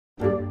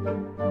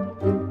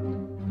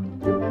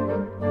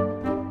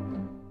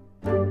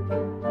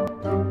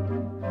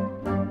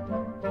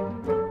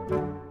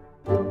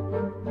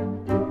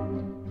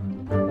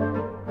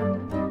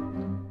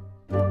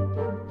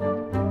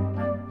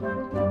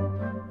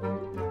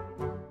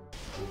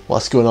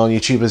What's going on,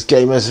 YouTubers,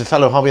 gamers and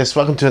fellow hobbyists?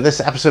 Welcome to this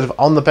episode of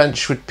On the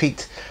Bench with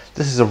Pete.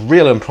 This is a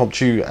real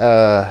impromptu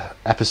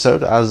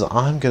episode, as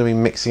I'm going to be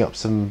mixing up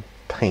some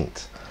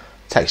paint,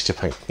 texture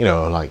paint, you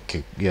know,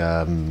 like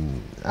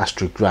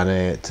Astro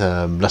Granite,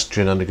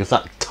 Lustrian Undergrowth,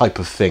 that type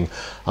of thing.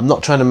 I'm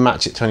not trying to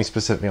match it to any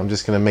specific, I'm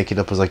just going to make it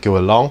up as I go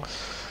along.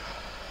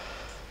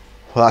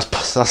 Well,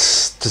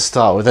 that's to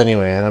start with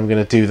anyway, and I'm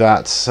going to do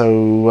that.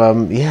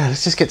 So yeah,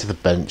 let's just get to the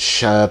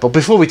bench. But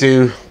before we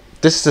do,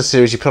 this is a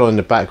series you put on in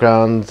the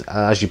background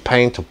as you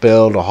paint or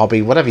build or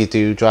hobby, whatever you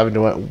do, driving to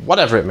work,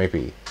 whatever it may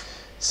be.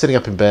 Sitting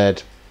up in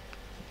bed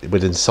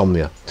with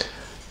insomnia.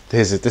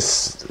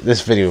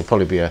 This video will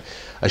probably be a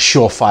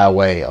surefire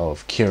way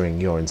of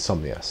curing your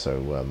insomnia.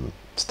 So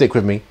stick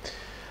with me.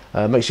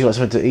 Make sure you got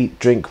something to eat,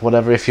 drink,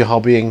 whatever. If you're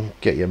hobbying,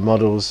 get your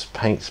models,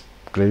 paints,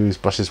 glues,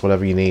 brushes,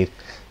 whatever you need.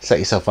 Set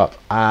yourself up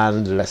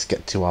and let's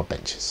get to our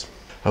benches.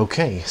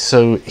 Okay,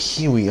 so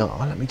here we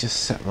are. Let me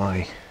just set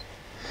my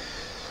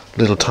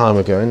little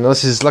timer going. Now,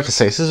 this is, like I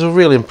say, this is a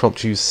real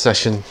impromptu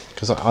session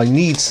because I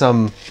need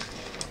some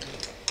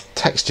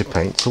texture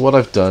paint. So what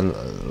I've done,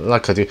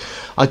 like I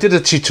did a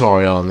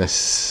tutorial on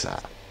this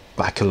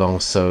back along,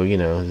 so you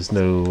know there's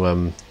no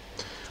not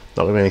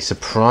gonna be any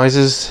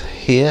surprises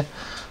here.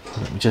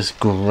 Let me just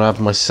grab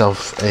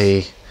myself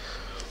a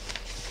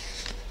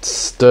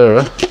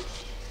stirrer.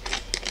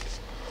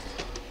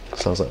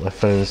 Sounds like my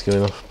phone is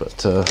going off,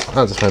 but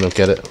I'll just kind of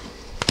get it.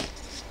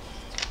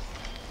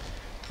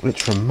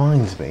 Which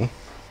reminds me,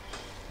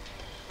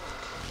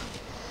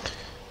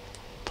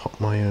 pop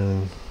my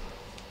own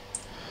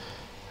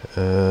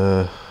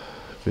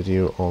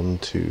video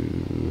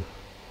onto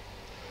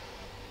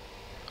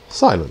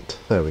silent.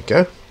 There we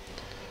go.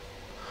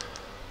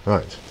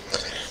 Right,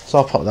 so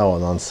I'll pop that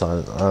one on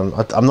silent.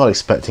 I'm not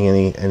expecting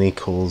any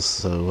calls,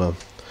 so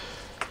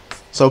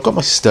I've got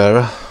my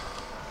stirrer.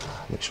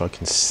 Make sure I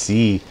can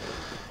see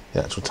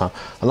the actual time,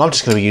 and I'm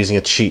just going to be using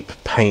a cheap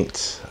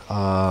paint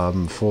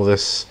for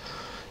this.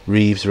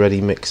 Reeves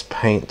Ready Mix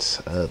paint.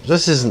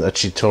 This isn't a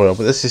tutorial,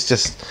 but this is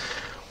just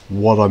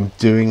what I'm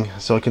doing,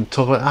 so I can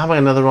talk about having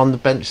another on the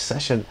bench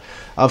session.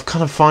 I've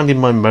kind of finding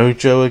my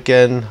mojo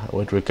again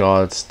with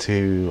regards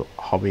to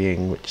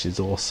hobbying, which is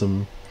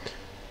awesome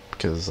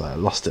because I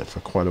lost it for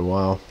quite a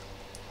while.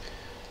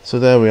 So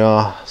there we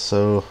are.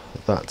 So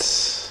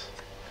that's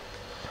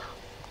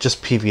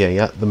just PVA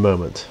at the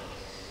moment.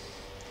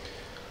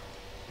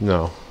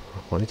 No,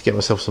 I need to get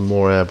myself some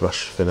more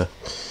airbrush thinner.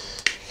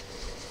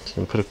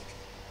 So I'm going to put a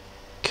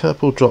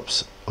couple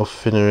drops of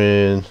thinner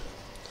in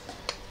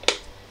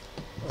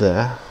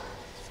there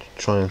to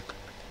try and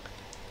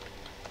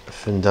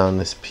thin down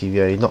this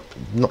PVA.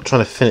 Not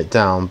trying to thin it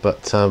down,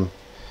 but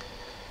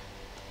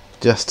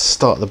just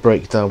start the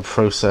breakdown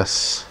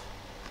process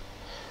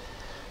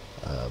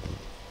a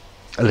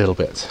little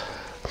bit.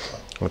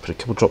 I'm going to put a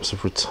couple drops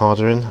of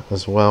retarder in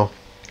as well.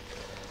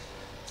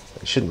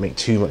 It shouldn't make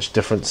too much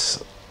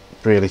difference,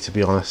 really, to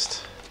be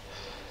honest,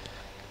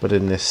 but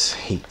in this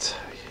heat,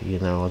 you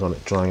know, I don't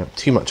want it drying up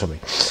too much on me.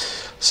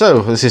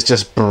 So this is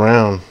just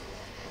brown,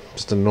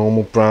 just a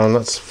normal brown.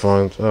 That's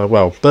fine.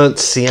 Well, burnt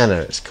sienna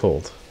it's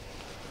called.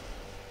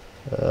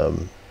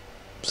 So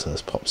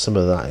let's pop some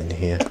of that in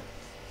here.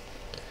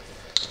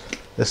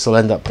 This will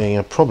end up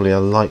being probably a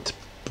light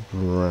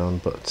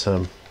brown, but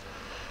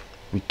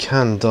we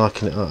can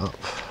darken it up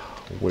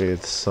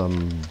with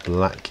some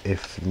black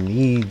if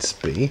needs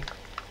be.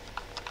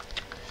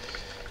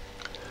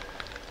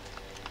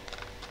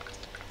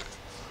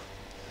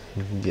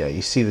 Yeah,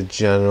 you see the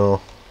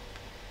general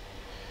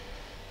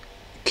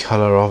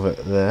colour of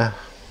it there.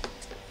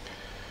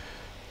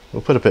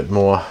 We'll put a bit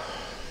more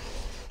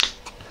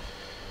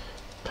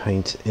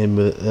paint in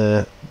with it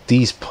there.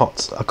 These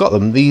pots, I got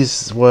them.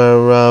 These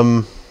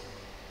were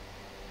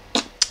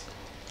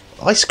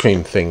ice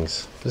cream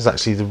things. This is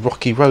actually the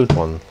Rocky Road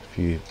one.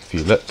 If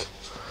you look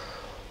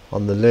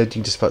on the lid, you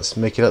can just about to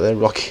make it out there.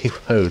 Rocky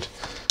Road.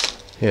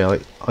 Yeah,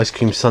 like ice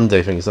cream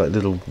sundae things, like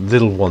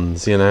little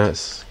ones. You know,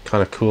 it's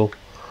kind of cool.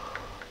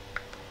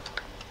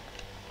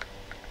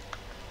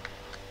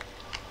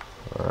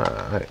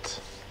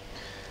 Right,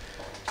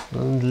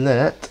 and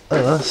let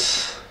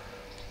us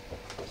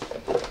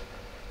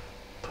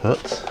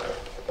put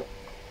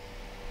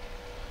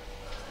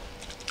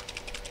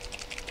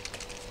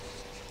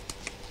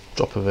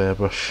drop of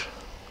airbrush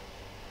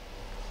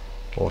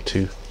or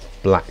two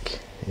black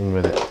in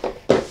with it.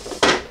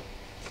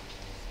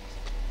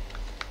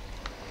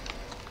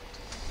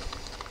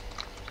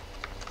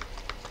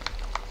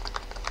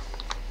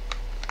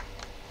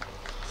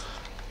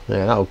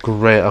 Yeah, that'll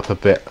grey it up a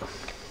bit.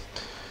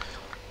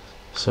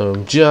 So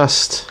I'm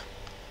just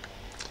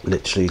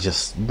literally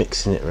just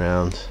mixing it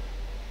around.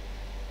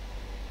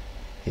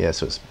 Yeah,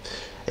 so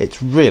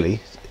it's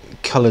really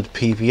coloured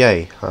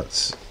PVA.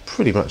 That's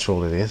pretty much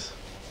all it is.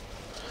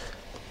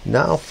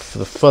 Now for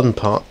the fun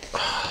part,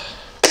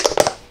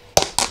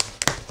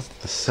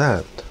 the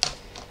sand.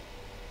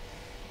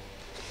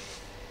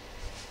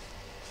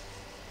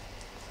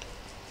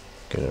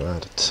 Going to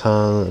add a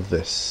ton of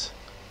this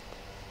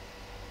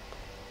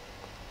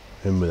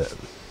in with it.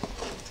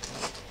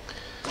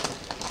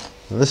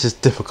 This is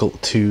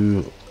difficult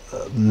to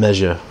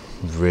measure,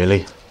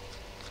 really.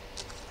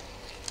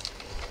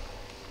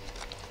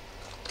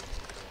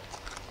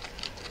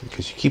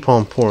 Because you keep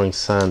on pouring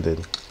sand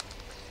in.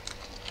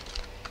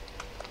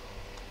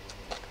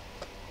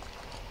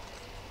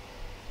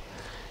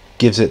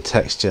 Gives it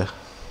texture.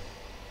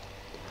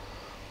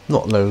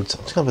 Not loads.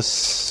 I'm just gonna have a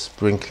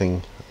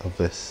sprinkling of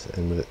this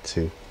in with it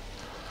too.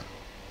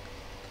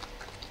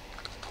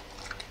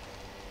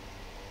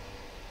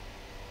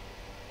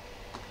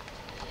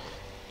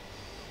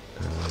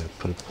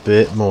 Put a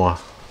bit more.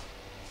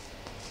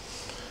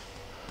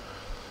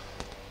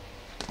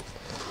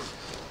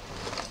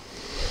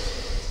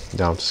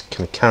 Now I'm just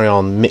going to carry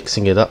on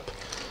mixing it up.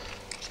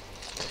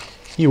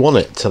 You want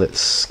it till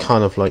it's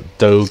kind of like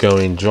dough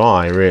going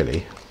dry,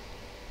 really,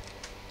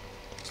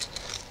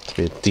 to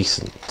be a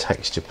decent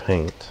texture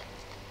paint.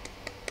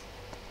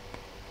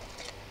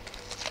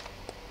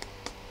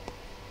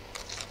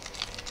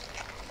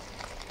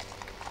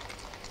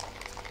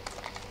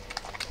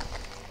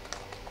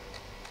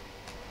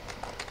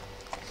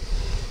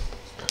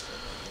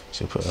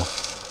 So put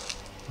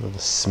another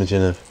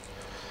smidgen of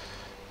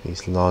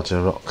these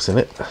larger rocks in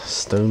it,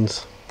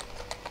 stones.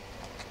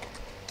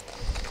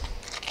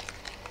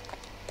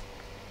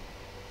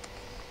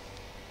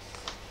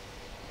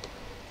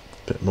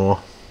 A bit more.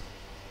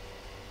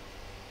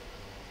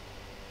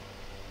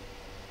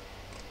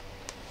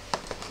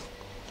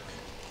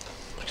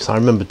 Because I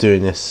remember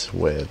doing this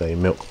with a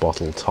milk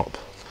bottle top,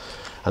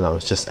 and I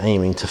was just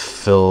aiming to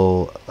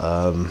fill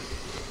one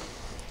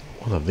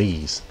of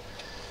these,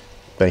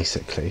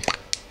 basically.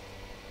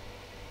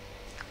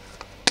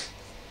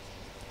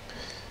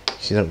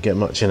 You don't get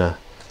much in a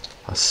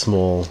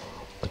small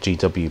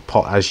GW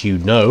pot, as you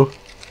know.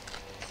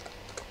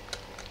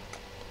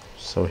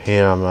 So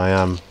here I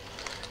am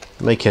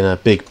making a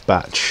big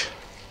batch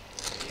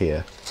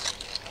here,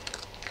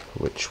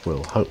 which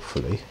will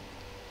hopefully,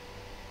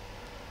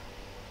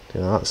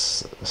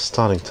 that's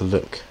starting to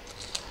look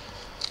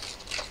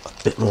a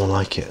bit more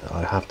like it,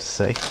 I have to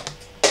say.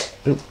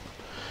 Ooh.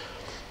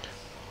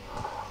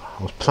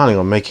 I was planning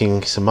on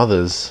making some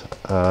others,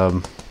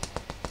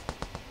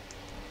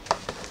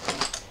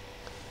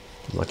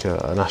 like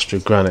an astro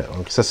granite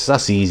one, because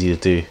that's easy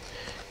to do.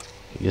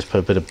 You just put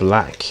a bit of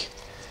black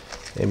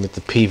in with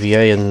the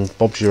PVA and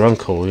Bob's your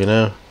uncle, you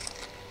know.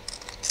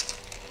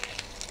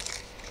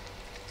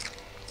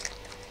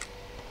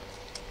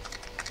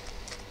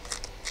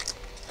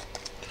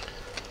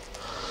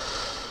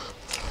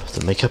 Have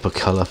to make up a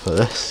colour for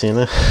this, you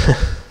know.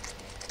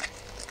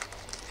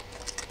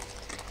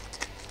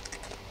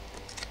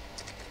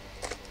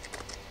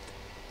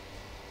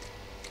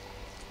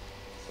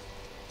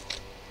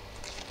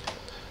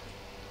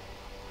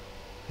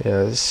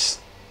 Yeah,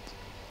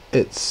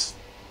 it's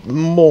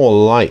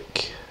more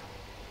like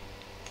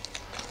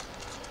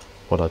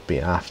what I'd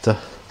be after.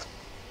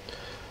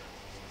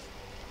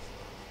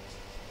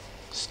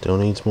 Still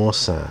needs more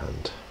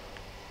sand.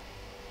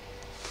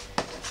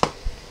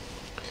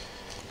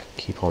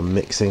 Keep on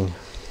mixing.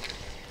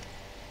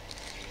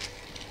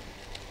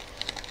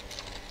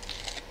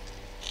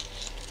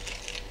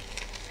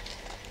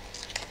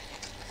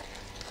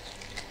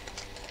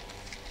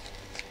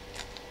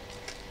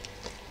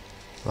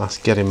 That's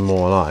getting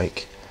more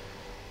like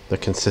the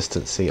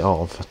consistency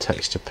of a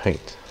texture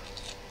paint.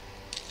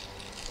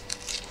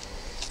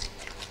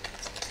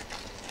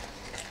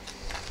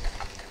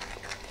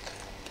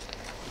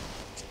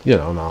 You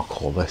know, and I'll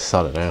call this,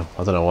 I don't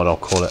know what I'll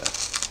call it.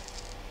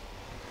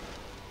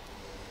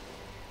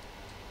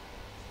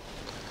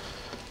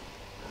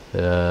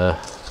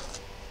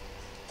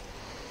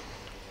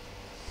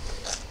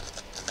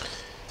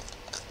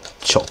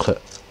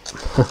 Chocolate.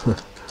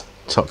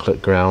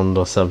 Chocolate ground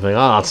or something.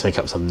 I'll have to make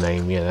up some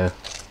name, you know.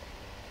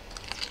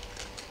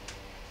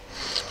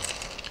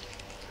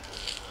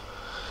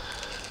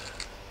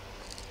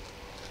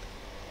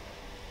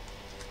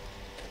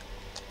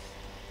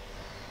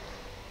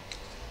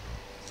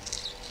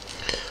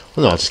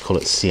 Well, no, I'll just call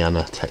it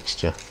sienna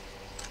texture.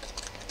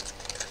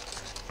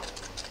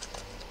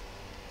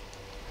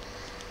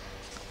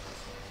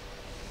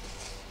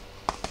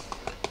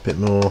 A bit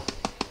more.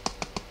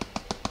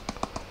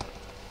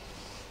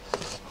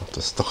 I'll have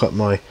to stock up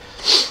my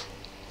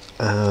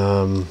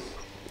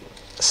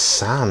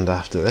sand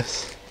after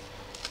this.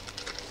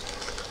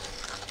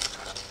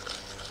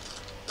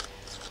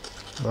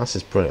 This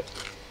is brilliant.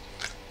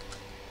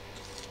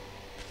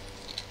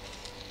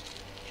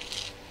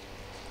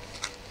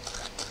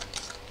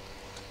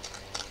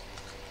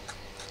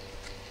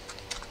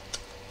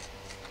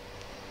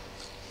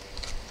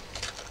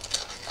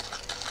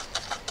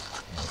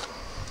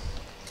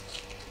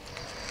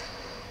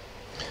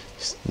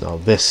 Now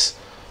this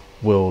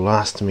will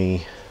last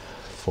me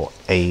for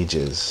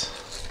ages,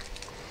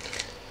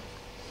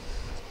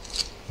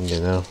 you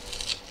know.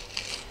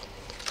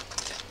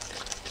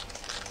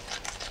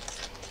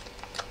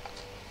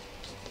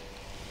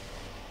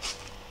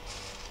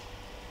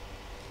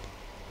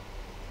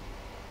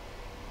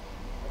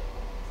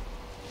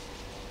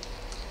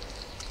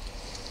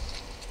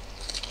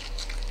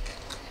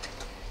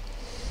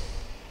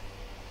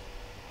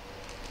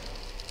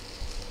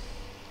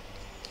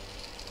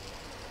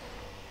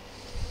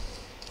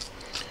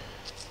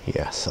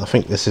 Yes, I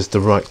think this is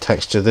the right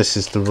texture. This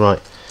is the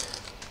right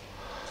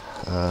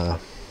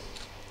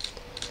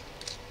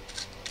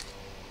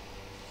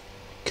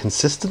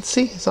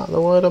consistency. Is that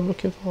the word I'm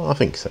looking for? I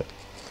think so.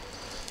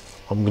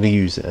 I'm going to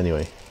use it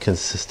anyway.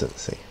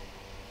 Consistency.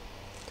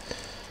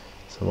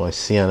 So my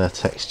sienna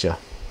texture.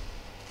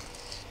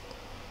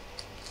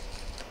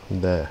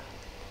 There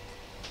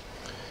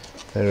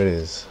it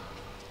is.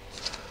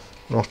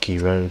 Rocky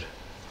Road.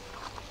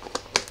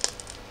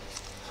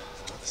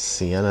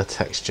 Sienna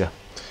texture.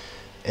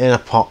 In a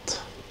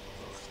pot.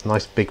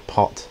 Nice big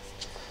pot.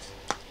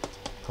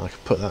 I can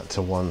put that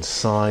to one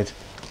side.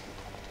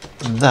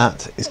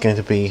 That is going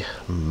to be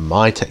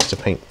my texture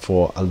paint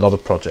for a lot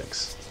of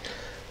projects.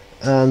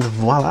 And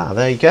voila,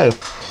 there you go.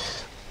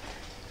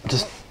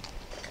 Just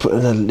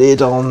putting a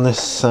lid on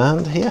this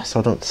sand here so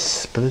I don't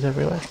spill it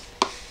everywhere.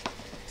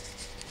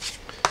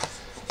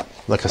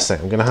 Like I say,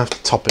 I'm going to have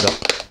to top it up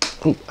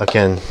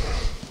again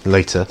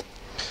later.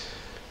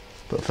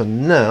 But for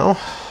now,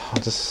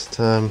 I'll just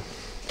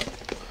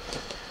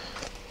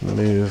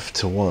move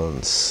to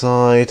one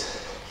side.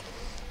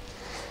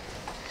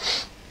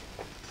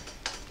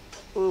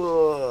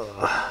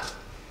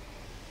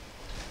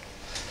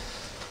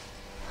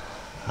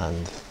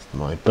 And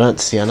my burnt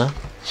sienna.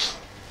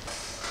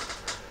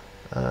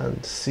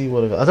 And see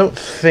what I've got. I don't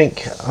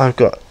think I've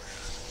got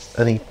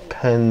any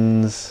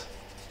pens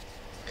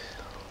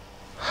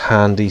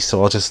handy,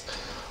 so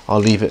I'll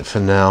leave it for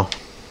now.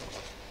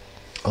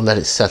 I'll let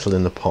it settle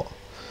in the pot.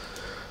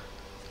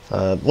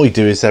 What you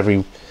do is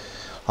every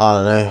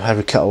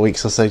couple of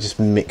weeks or so, just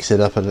mix it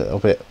up a little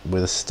bit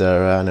with a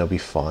stirrer and it'll be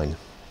fine.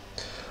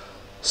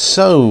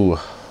 So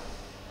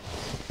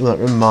that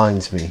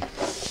reminds me,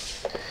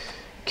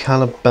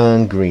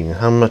 Caliban green,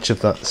 how much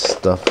of that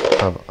stuff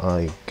have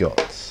I got?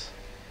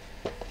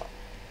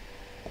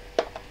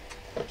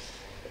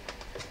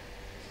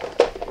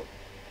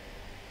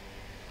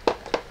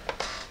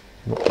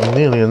 Not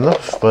nearly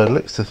enough by the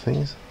looks of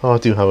things. Oh, I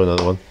do have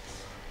another one.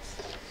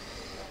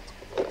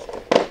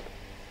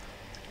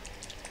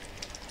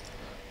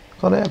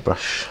 Got an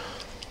airbrush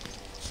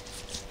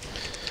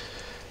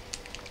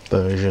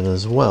version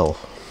as well.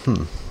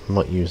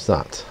 Might use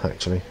that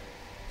actually.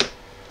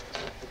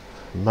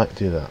 Might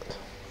do that.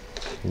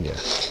 Yeah.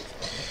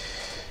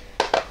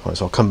 Right,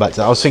 so I'll come back to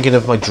that. I was thinking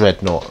of my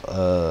dreadnought.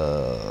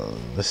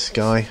 This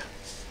guy.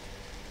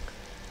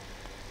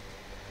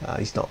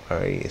 It's not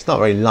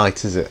very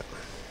light, is it?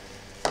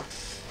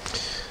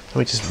 Let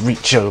me just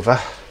reach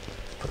over,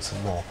 put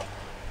some more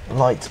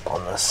light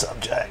on the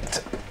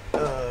subject.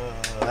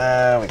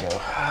 There we go.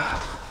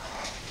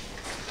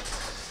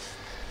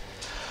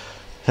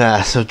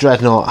 Yeah, so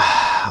Dreadnought,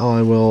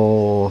 I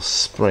will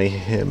spray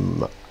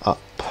him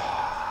up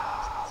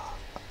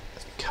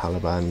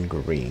Caliban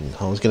green.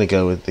 I was going to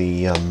go with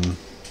the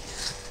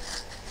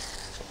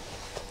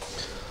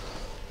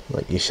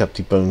like your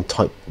Shabty Bone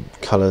type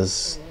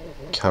colours,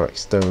 Carrick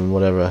Stone,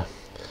 whatever,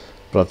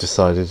 but I've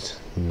decided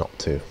not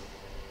to.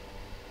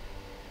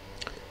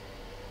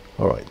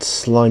 Alright,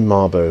 Slime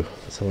Marbo,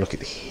 let's have a look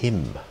at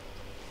him.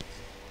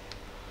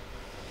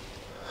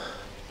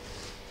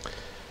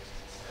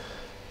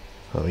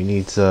 Oh, he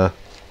needs a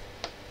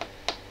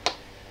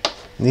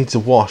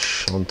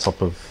wash on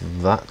top of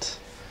that.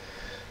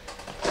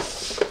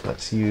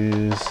 Let's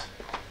use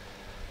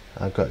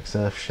Agrax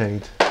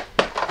Earthshade.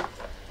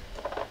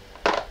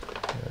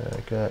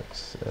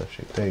 Agrax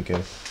Earthshade, there you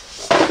go.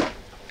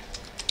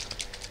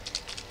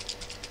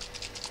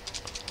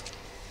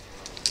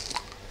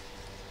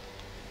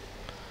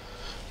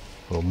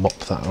 We'll mop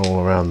that all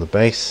around the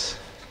base.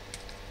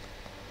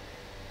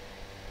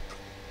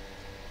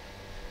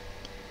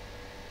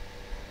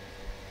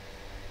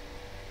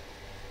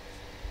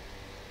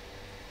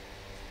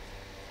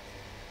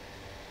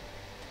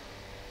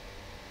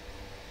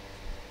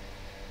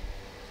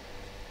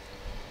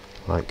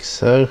 Like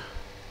so.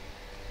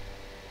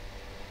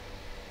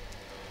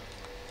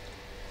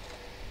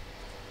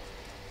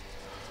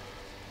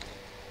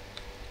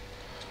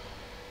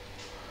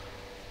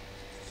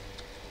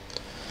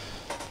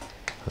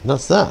 And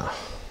that's that.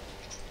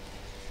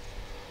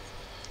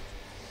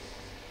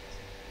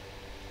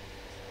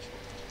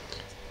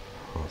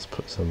 Let's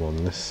put some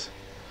on this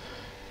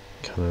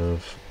kind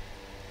of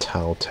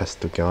towel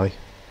tester guy.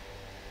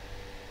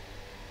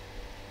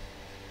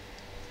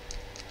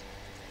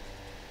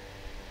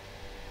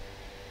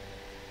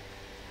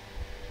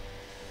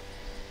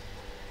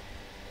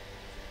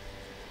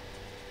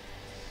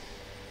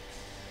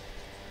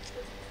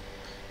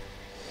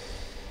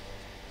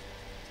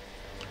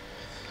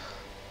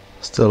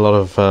 Still a lot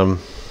of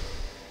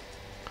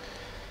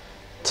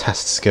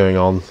tests going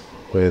on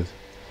with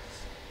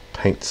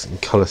paints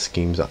and colour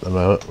schemes at the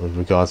moment with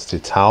regards to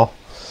towel,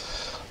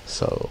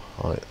 so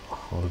I'll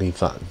leave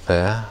that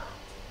there.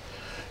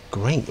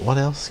 Great, what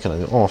else can I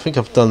do? Oh, I think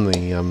I've done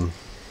the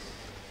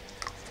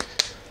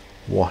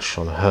wash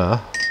on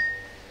her.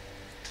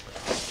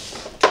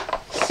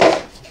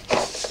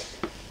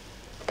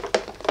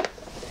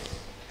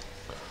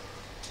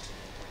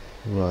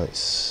 Right,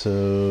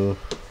 so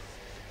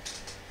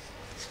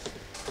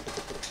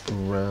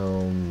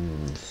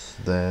browns,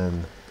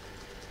 then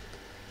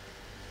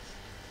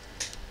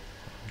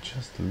I'm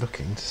just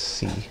looking to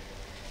see.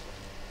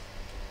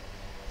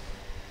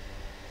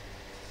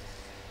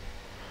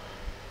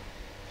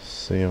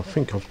 See, I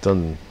think I've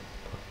done.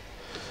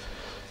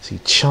 See,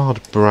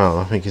 charred brown,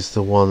 I think is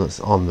the one that's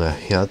on there.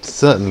 Yeah, it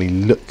certainly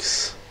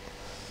looks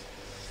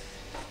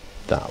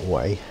that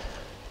way.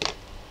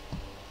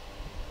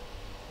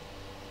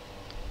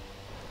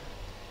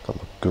 Got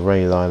my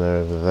grey liner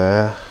over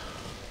there.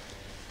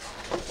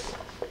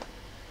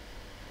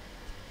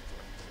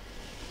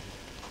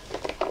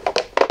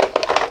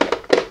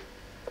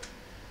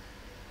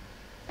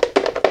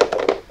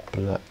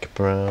 Black,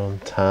 brown,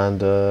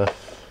 tanned earth.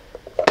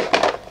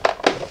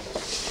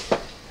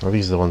 Oh,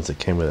 these are the ones that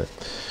came with it.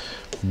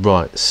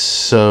 Right,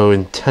 so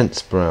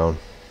intense brown.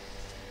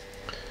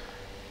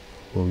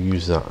 We'll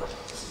use that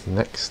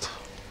next.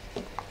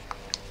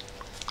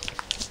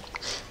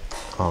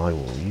 I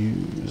will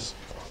use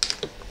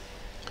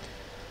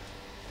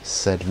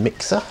said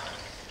mixer.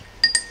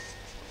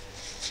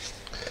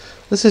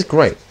 This is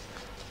great.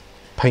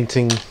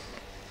 Painting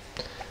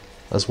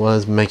as well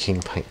as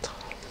making paint.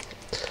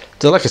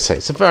 So like I say,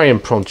 it's a very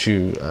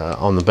impromptu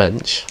on the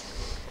bench.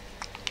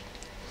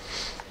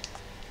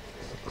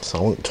 So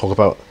I won't talk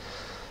about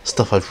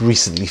stuff I've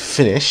recently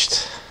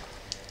finished,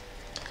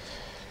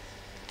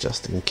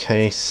 just in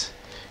case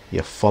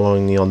you're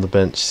following the On the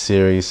Bench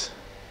series.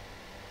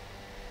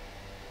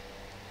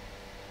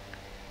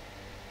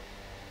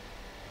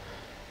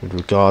 With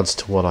regards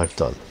to what I've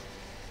done.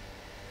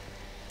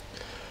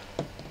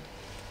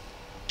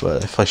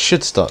 But if I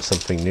should start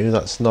something new,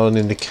 that's not an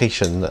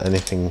indication that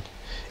anything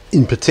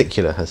in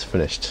particular has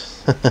finished.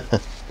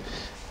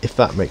 If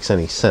that makes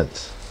any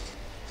sense.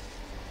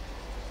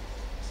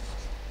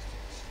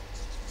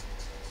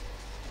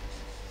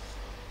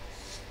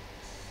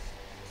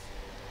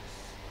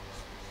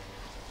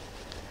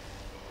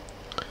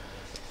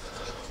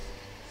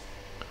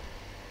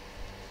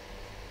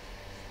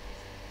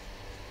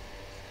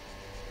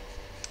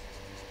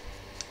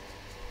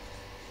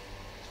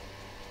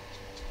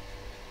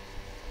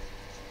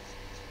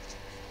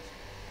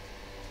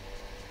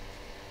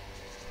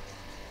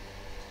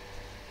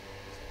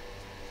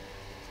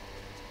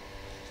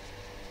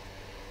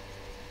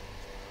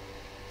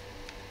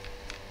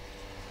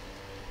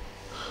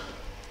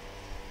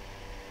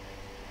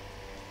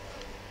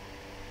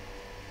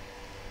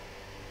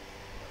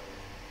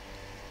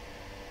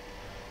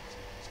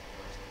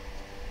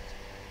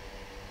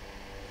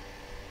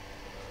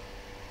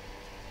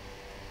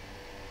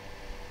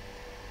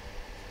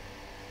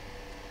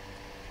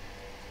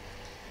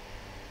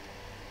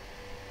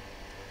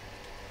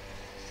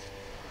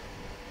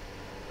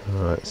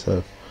 Alright,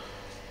 so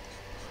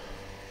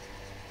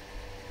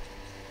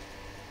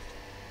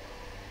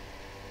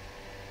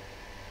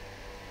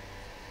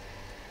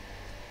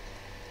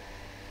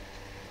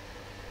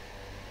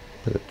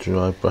bit of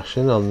dry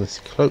brushing on this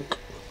cloak.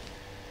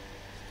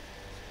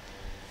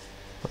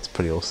 That's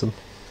pretty awesome.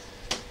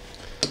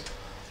 I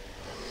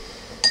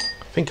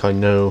think I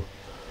know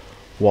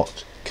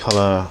what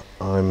colour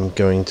I'm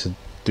going to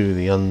do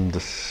the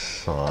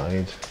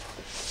underside.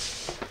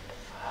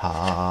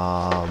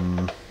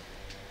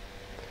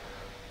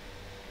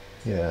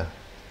 Yeah,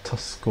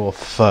 tusk or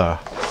fur.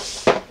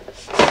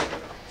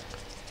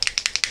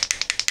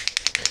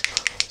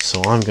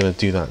 So I'm going to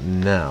do that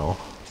now.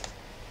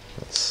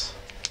 Let's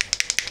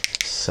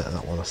set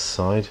that one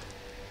aside.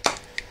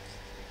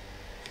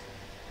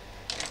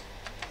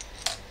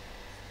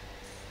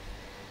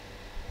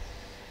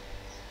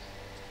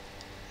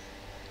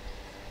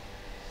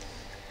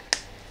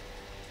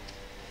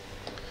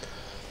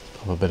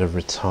 Pop a bit of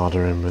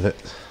retarder in with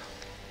it.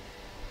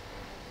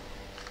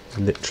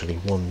 Literally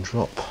one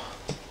drop.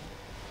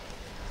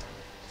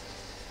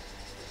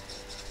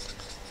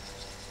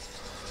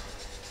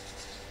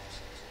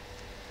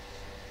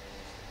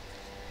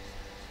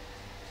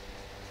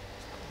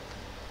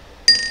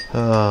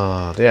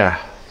 Oh dear.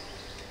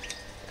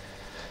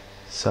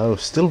 So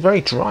still very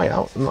dry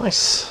out.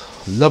 Nice.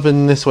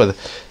 Loving this weather.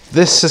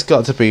 This has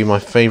got to be my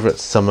favourite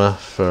summer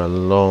for a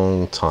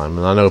long time.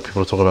 And I know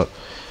people are talking about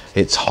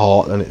it's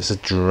hot and it's a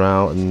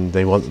drought and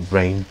they want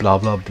rain, blah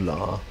blah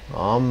blah.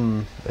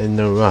 I'm in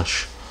no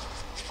rush.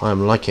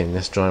 I'm liking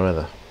this dry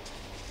weather.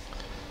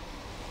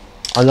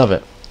 I love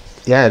it.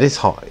 Yeah, it is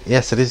hot.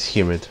 Yes, it is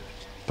humid,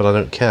 but I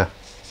don't care.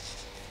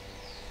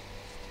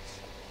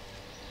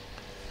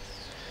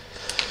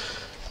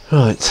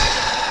 Right.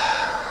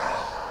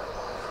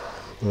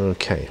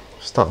 Okay,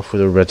 start off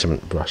with a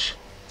regiment brush.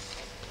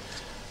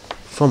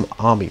 From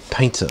Army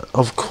Painter,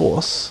 of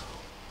course.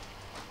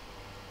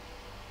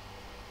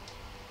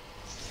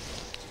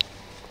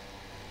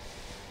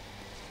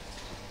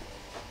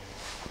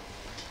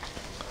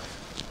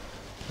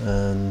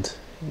 And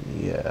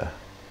yeah.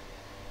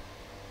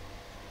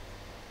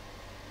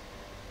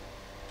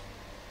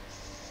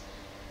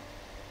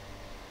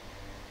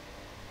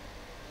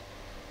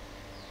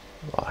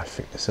 I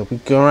think this will be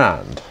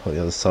grand on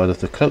the other side of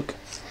the cloak.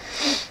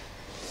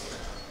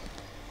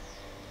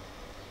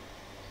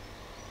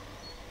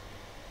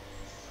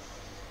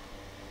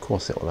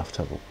 course it will have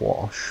to have a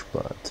wash,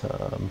 but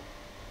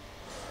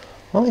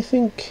I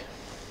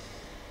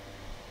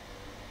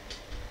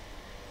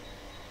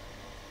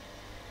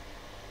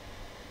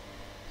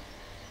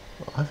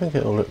think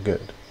it'll look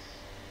good.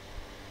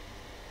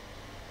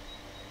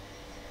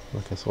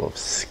 Like a sort of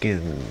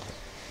skin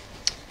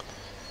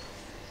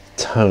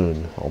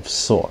tone of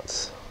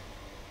sorts,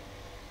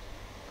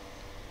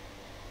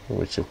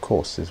 which of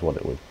course is what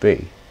it would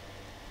be.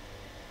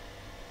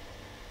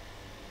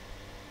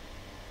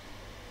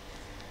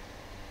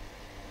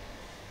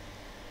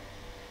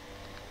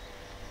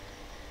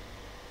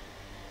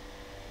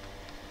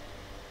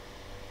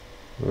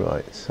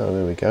 Right, so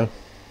there we go.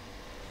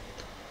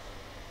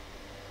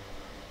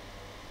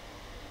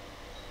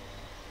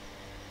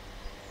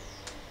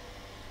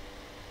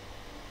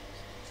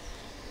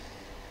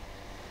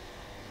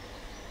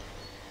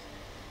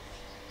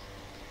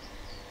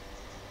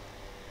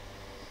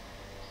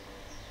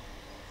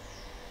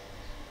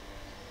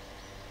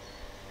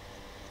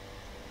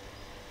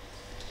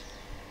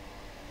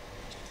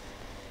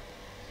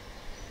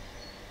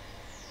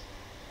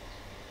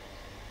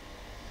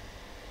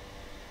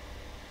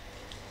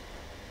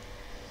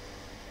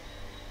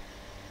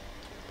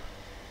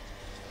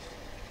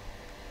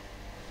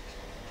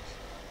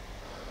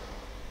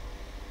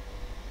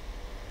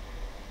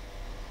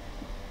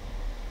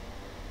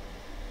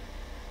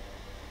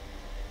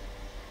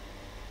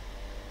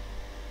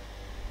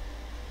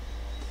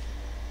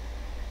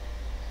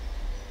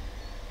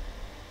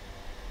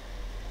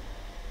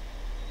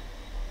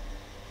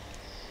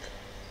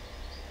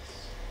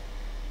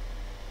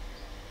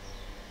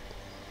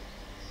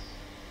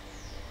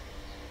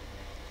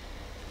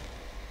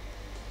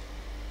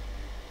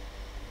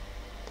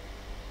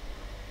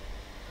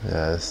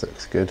 Yeah, this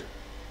looks good.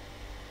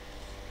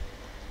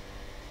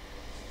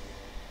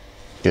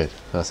 Good,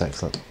 that's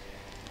excellent.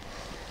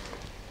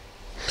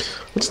 I'm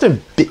just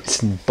doing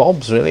bits and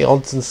bobs really,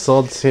 odds and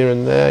sods here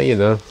and there, you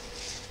know.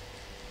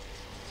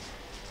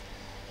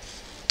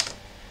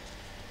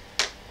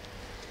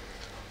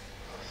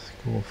 Let's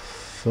go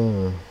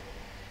fur.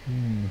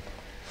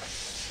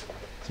 It's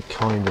a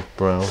kind of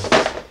brown.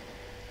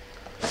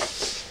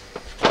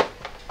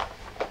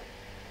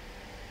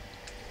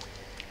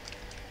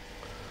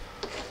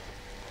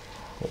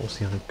 What was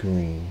the other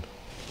green?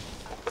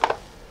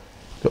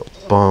 Got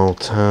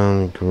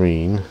Biletown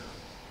green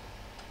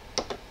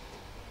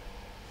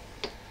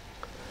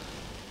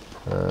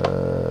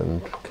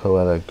and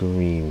Koala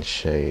green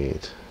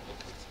shade.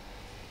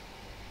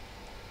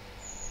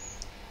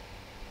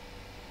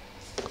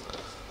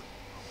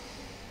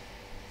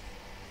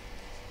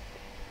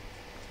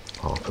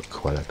 I'll put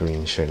Koala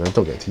green shade. I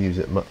don't get to use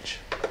it much,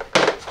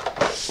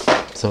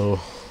 so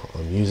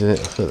I'm using it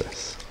for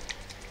this.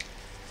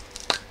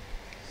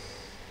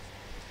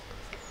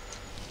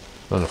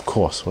 And of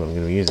course, what I'm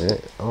going to be using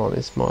it on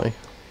is my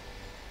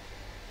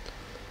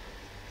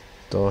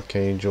Dark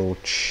Angel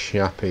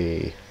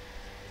Chappie,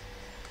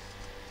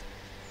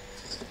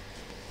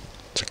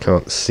 which I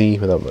can't see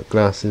without my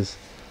glasses.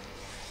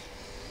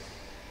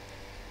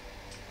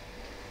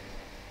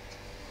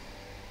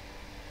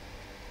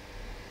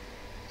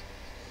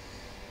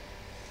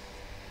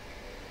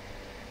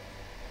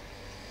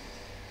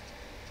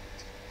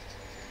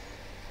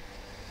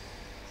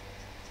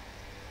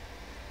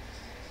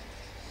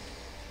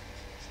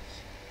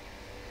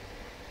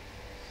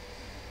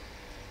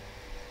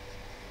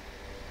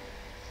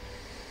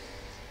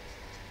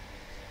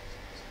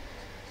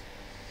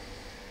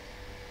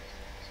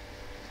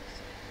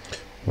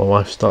 My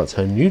wife starts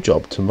her new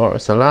job tomorrow.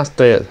 It's the last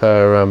day at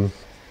her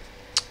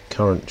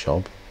current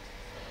job,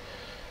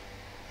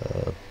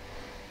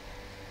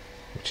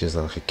 which is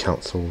like a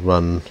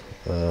council-run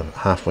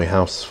halfway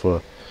house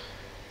for,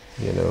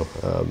 you know,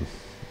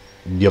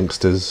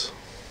 youngsters.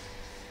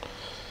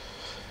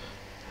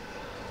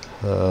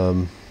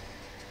 So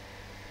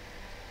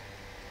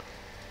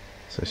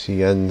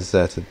she ends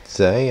there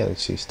today, and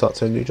she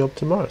starts her new job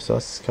tomorrow. So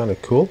that's kind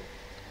of cool.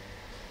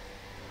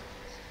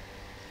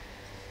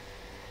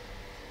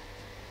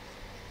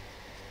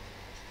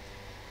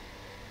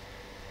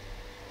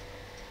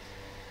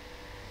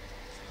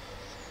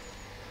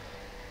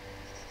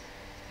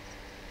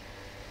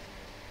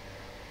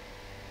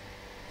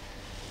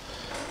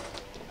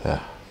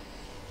 Yeah.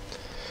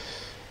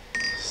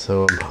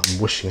 So I'm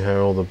wishing her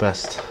all the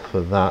best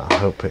for that. I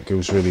hope it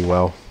goes really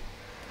well.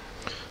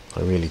 I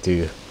really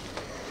do.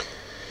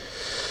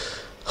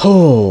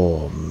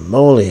 Oh,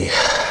 moly.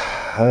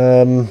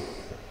 What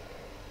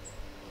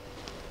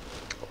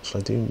should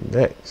I do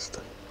next?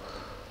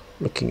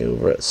 Looking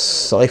over at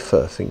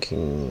Cypher,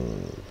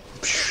 thinking,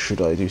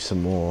 should I do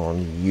some more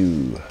on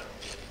you?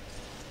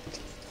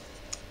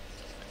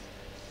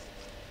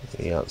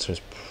 The answer is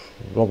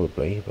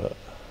probably, but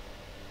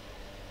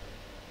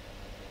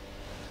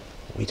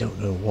we don't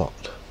know what.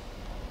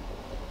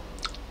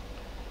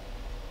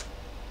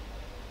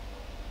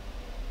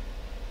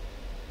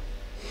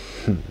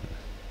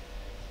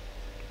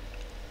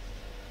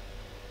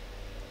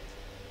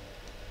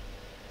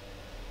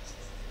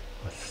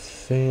 I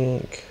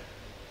think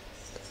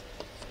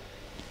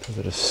A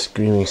bit of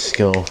Screaming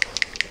Skull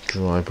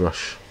dry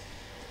brush.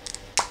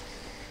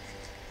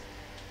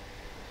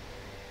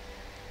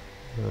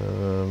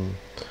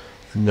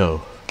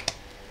 No,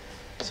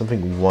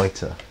 something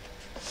whiter.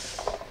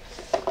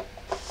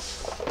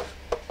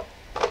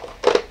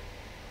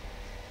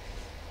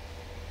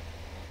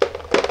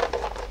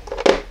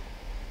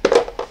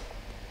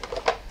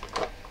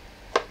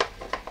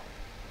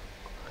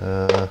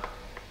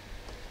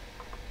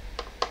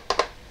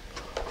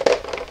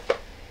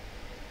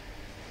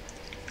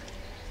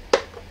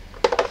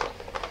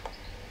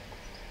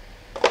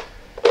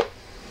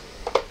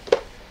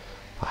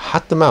 I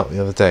had them out the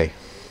other day.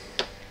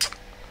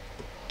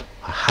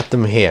 I had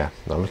them here.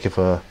 I'm looking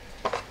for,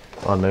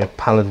 I don't know,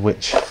 Pallid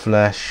Witch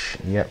flesh.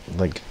 Yep,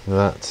 like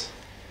that.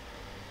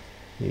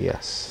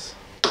 Yes,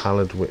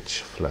 Pallid Witch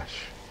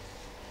flesh.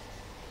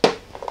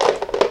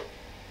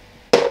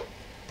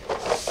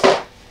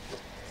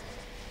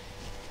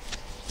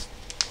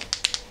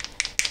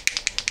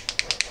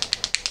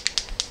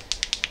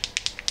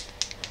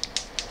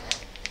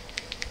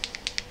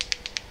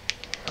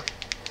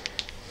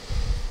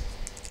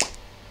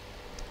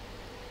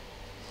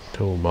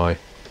 Oh my.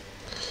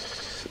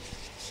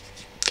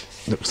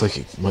 Looks like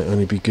it might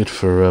only be good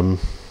for a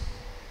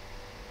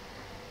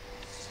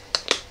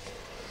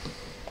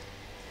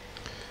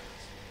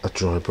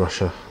dry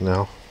brusher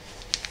now.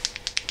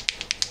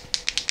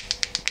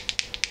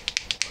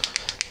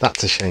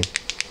 That's a shame.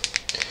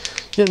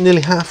 You're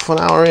nearly half an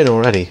hour in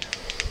already.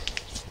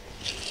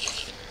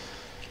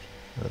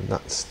 And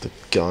that's the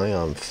guy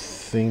I'm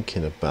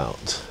thinking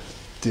about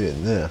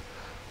doing there.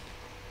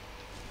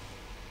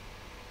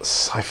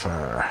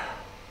 Cypher.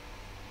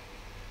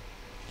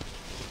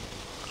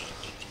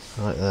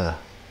 Right there.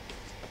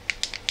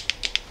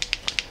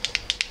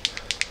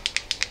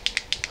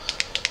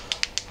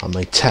 I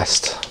may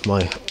test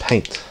my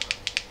paint,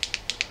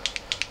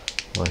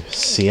 my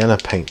sienna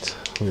paint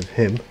with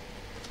him.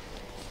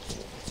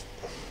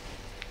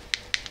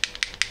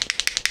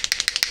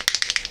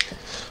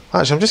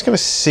 Actually, I'm just going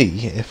to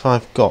see if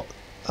I've got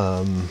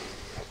a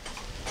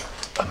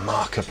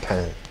marker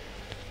pen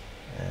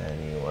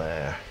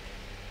anywhere.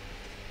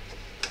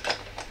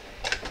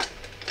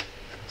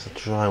 It's a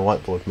dry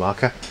whiteboard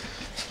marker.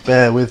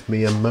 Bear with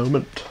me a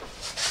moment.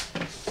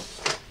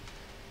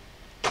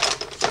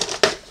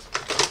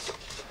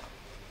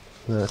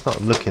 No, it's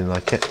not looking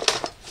like it.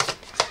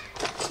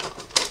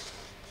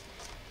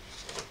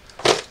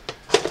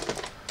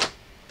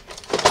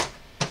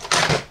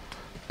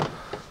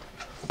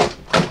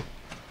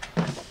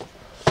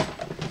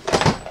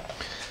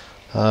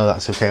 Oh,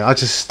 that's okay. I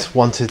just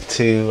wanted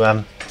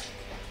to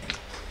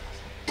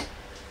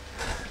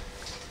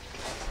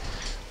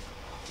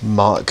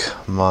mark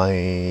my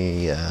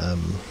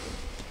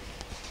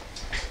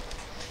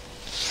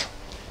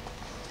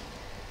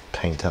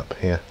paint up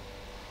here,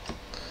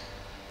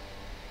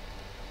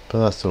 but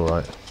that's all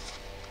right.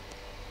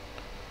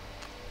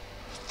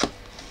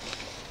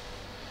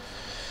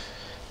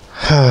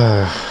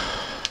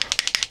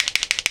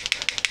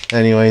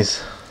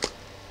 Anyways,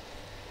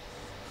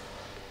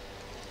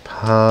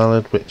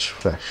 Pallid Witch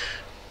flesh.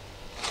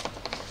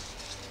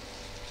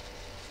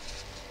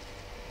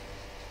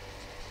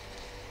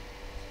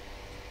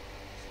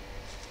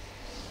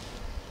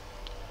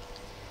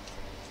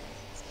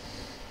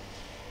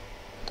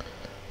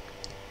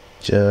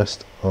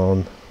 Just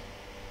on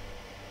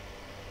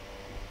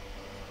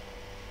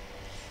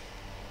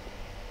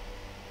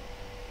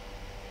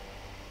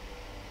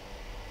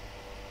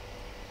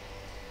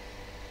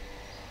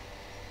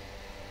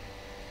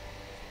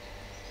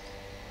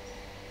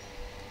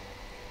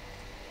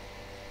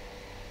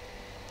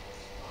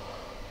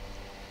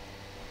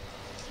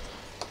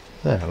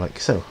there, like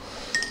so.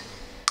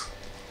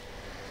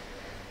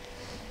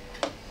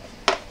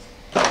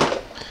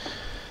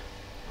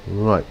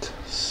 Right,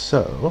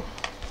 so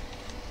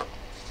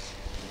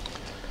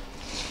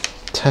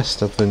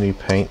test of the new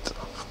paint,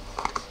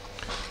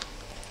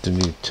 the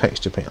new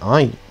texture paint.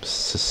 I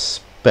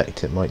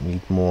suspect it might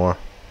need more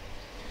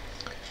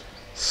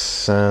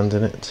sand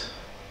in it.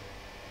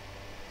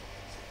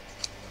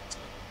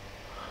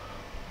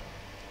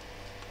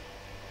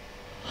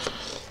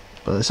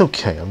 But it's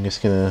okay, I'm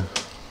just gonna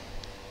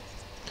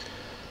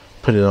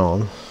put it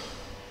on.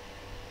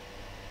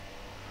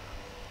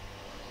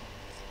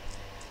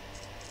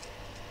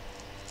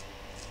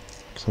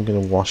 Because I'm gonna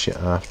wash it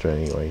after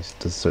anyways,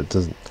 so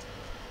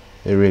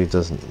it really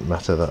doesn't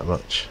matter that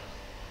much.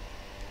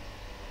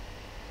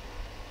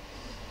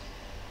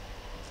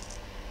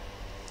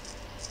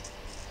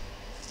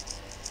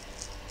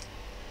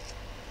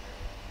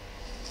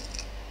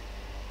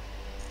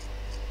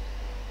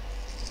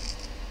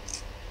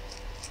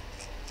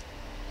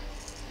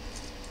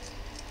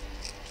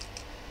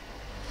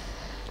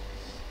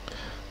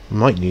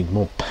 Might need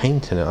more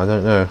paint in it, I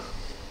don't know.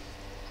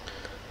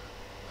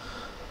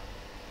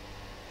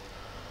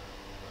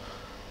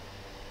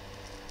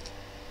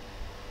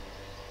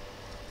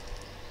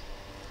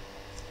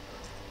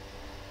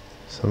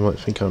 Some might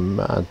think I'm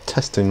mad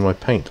testing my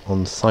paint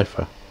on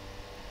Cypher.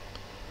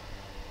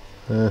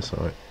 That's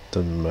alright,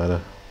 doesn't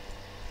matter.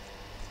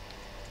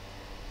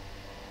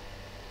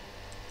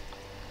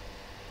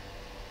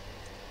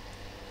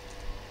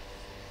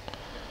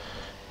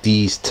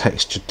 these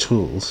texture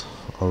tools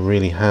are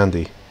really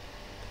handy.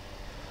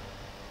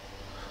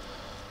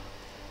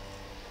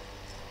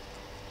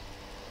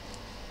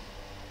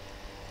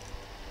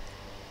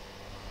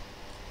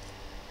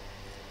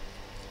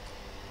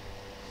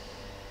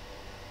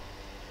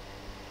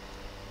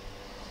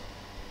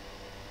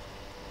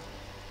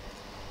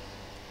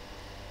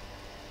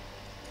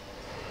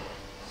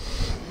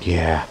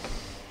 Yeah.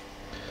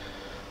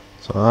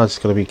 So I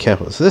just got to be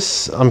careful. So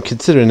this, I'm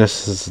considering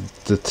this as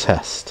the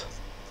test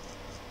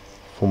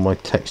for my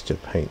texture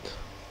paint.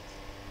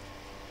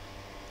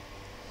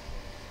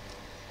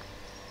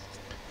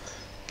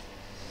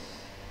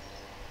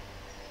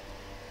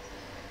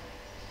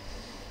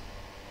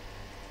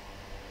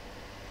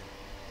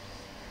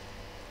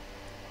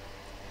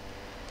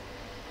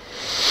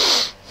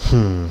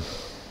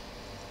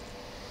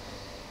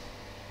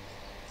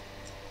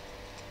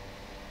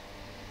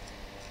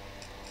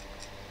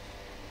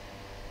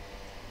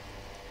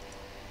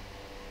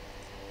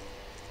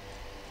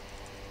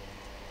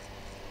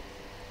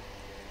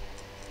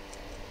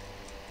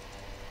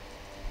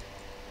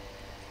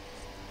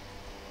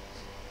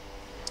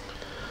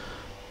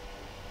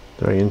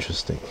 Very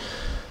interesting.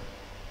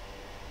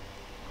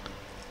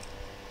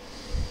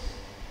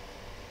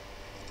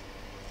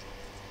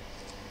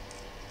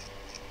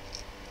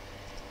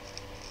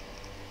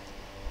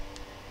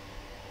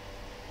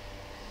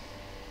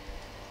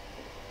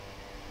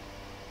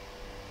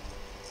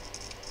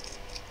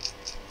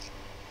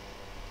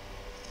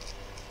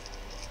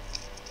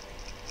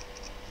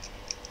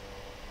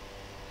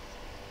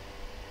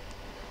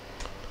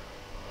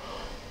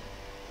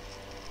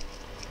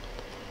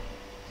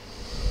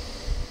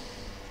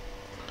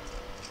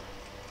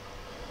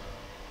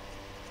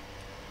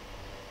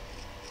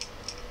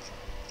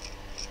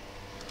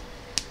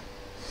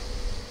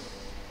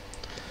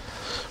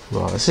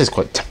 Right, this is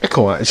quite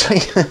technical actually.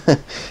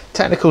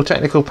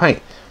 technical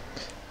paint.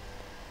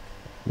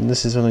 And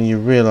this is when you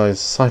realise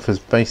Cypher's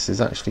base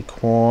is actually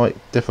quite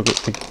difficult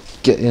to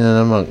get in and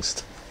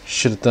amongst.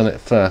 Should have done it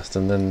first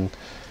and then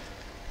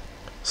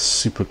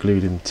super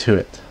glued him to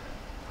it.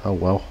 Oh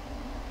well.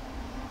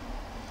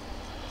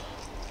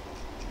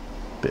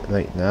 Bit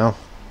late now.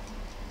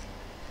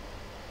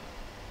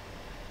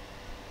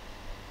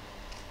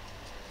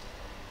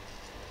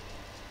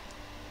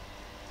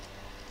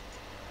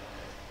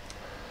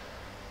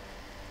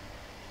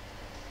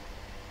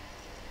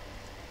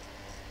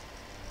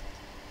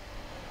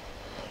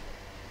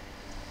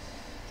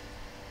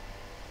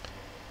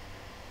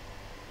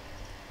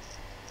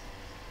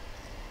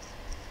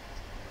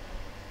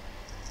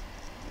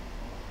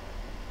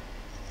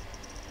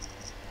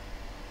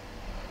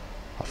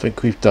 I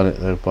think we've done it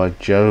though, by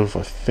Jove.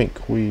 I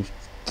think we've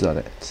done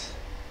it.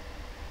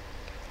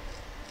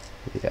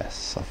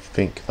 Yes, I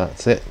think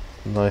that's it.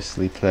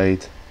 Nicely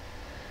played.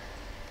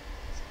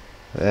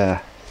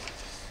 Yeah.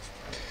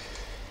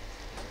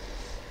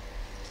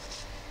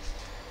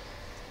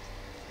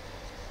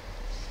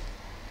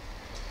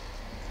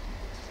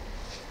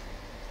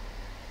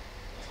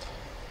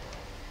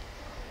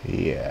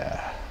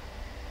 Yeah.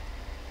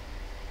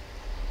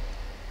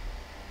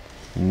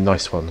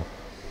 Nice one.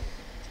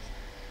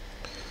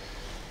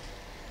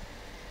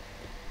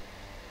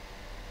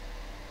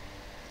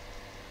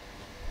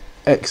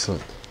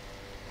 Excellent.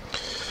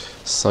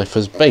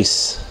 Cypher's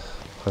base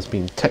has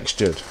been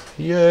textured.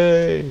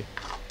 Yay!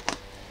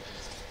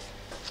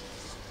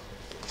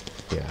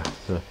 Yeah.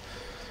 So,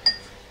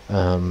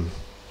 I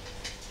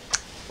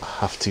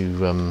have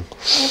to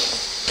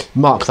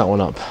mark that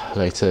one up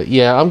later.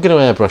 Yeah, I'm going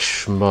to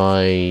airbrush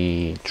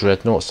my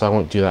Dreadnought, so I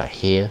won't do that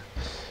here.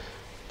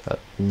 That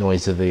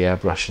noise of the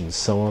airbrush and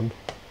so on.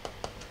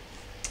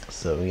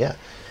 So yeah,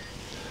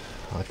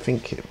 I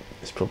think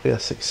it's probably a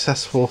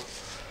successful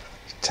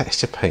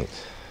texture paint.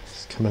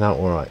 It's coming out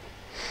alright.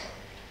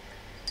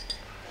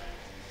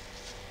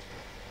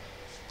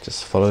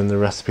 Just following the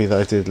recipe that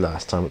I did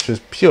last time, which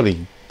was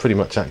purely pretty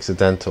much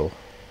accidental.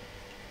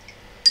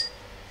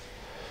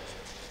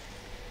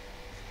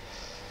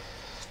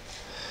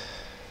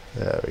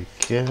 There we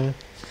go.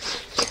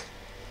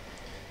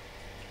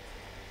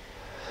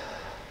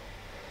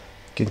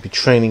 Going to be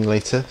training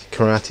later,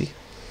 karate,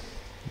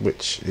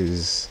 which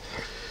is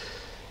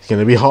going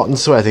to be hot and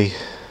sweaty.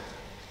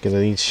 Gonna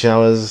need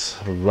showers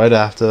right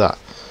after that.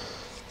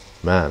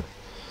 Man,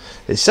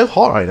 it's so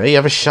hot right now. You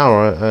have a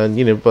shower and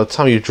you know, by the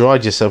time you've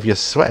dried yourself, you're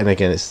sweating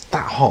again. It's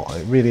that hot.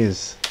 It really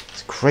is.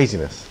 It's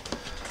craziness.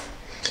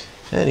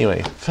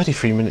 Anyway,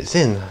 33 minutes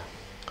in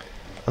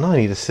and I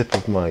need a sip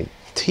of my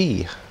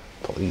tea.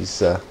 Put these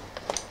to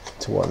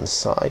one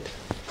side.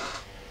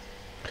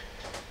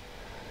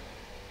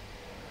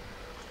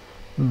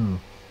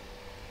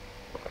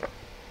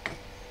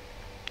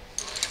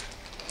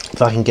 If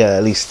I can get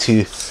at least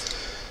 2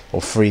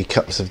 or 3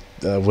 cups of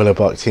willow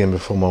bark tea in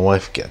before my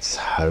wife gets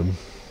home.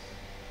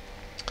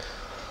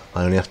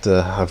 I only have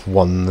to have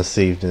 1 this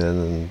evening,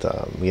 and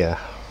yeah.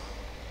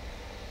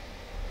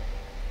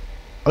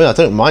 I mean, I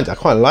don't mind. I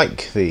quite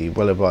like the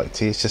willow bark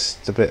tea. It's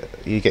just a bit,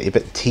 you get a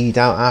bit teed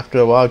out after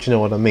a while. Do you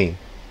know what I mean?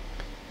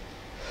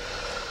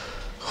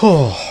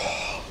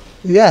 Oh,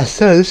 yeah,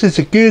 so this is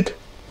a good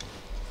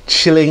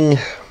chilling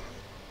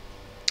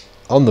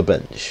on the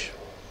bench.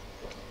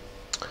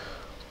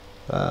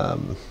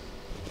 So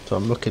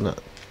I'm looking at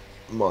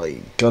my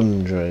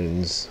gun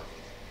drones.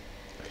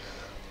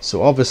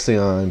 So obviously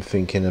I'm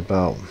thinking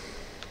about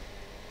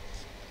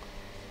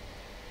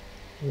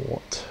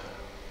what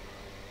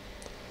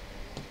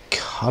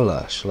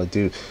colour shall I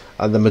do.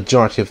 And the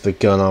majority of the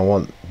gun I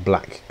want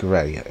black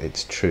grey,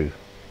 it's true,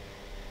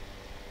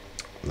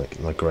 like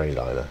my grey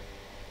liner.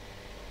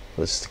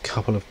 There's just a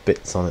couple of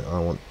bits on it I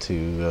want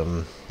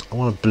to I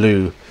want a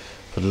blue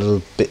for the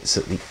little bits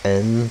at the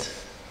end.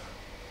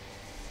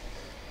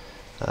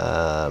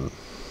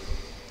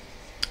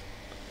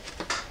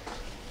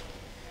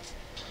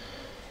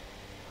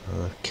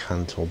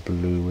 Cantor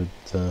blue would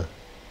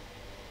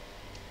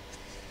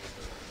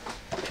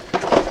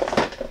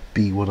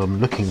be what I'm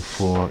looking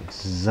for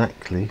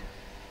exactly.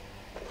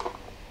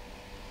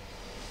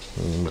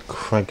 And the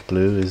crag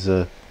blue is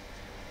a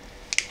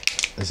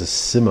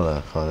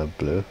similar kind of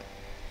blue.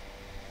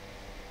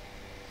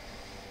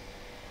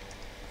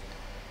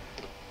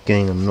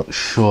 Again, I'm not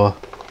sure.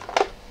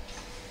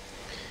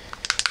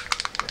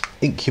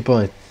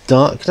 Incubi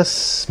dark,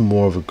 that's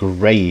more of a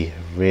grey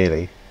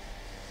really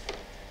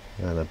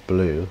than a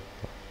blue,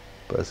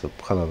 but it's a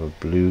kind of a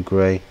blue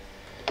grey.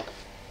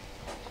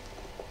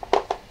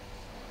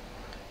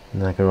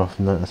 Nagaroff,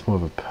 no, that's more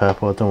of a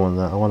purple. I don't want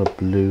that, I want a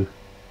blue.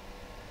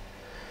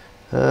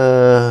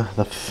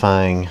 The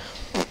Fang.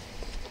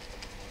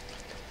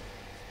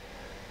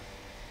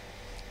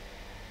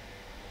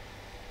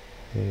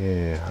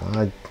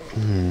 Yeah,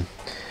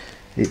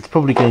 it's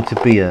probably going to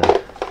be a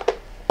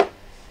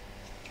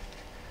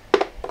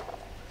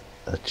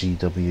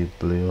GW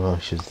blue, I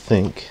should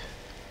think.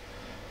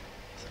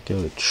 So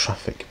go with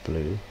traffic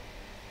blue.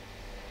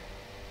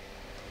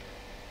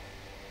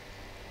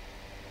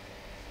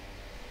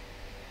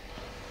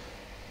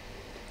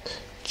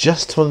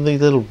 Just one of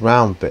these little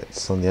round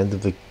bits on the end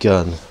of the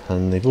gun,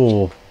 and they've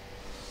all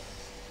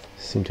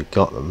seemed to have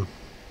got them.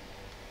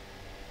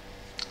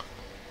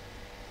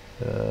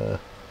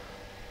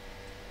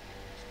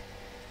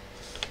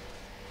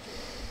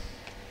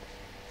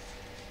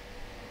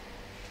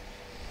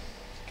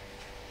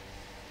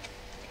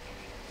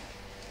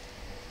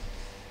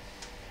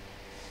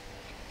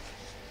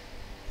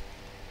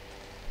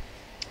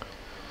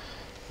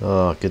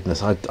 Oh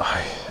goodness,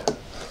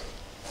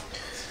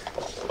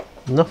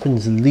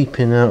 nothing's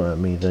leaping out at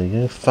me there.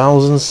 You go,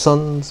 Thousand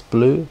Suns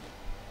blue.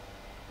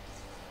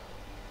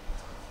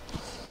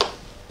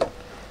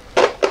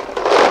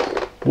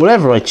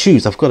 Whatever I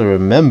choose, I've got to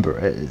remember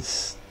it.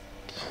 It's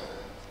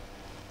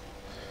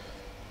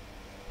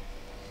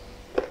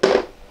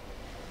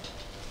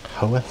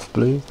Hoef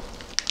blue.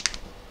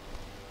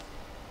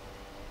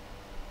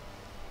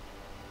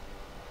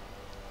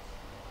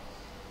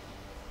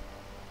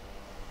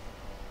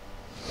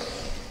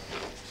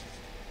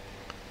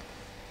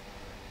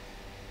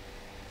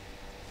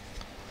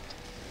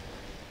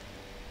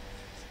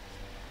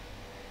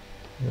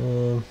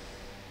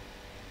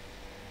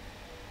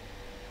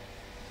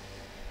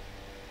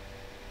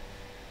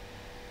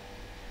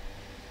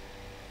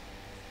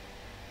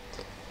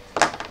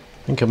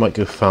 I think I might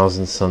go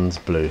Thousand Suns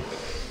blue.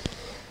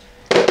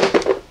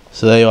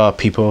 So there you are,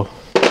 people.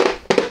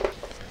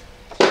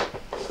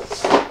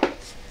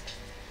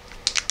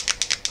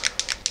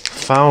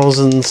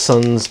 Thousand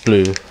Suns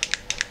blue.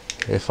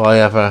 If I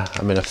ever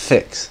am in a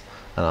fix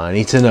and I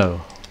need to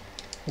know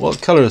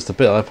what colour is the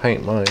bit I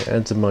paint my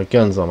ends of my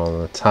guns on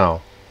the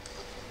towel.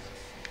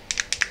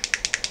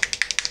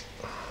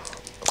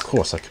 Of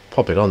course I could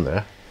pop it on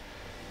there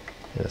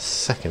in a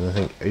second and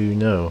think, oh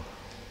no.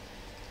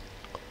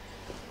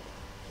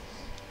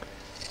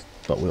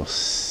 But we'll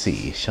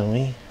see, shall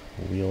we?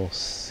 We'll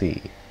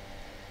see.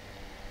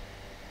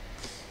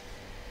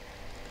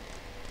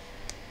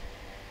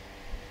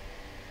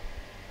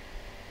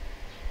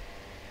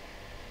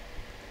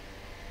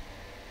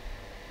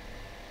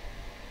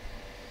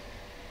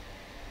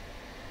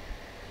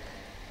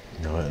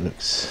 No, it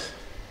looks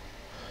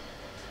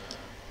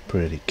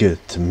pretty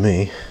good to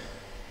me.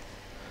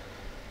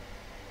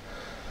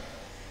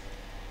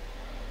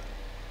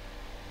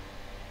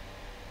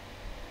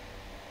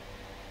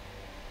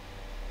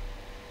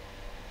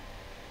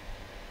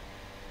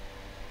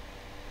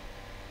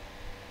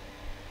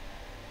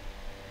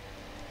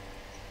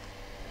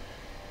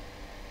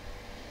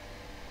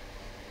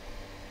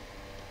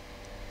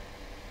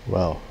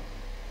 Well,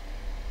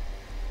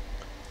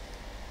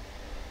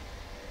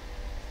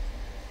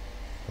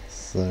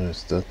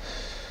 so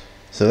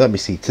let me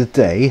see.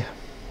 Today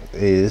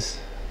is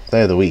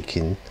day of the week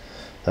in.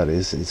 That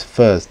is, it's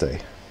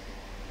Thursday.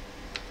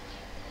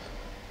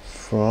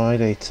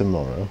 Friday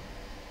tomorrow.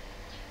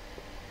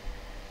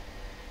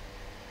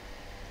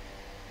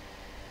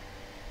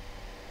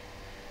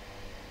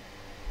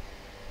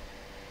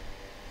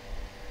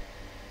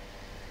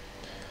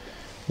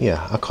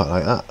 Yeah, I quite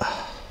like that.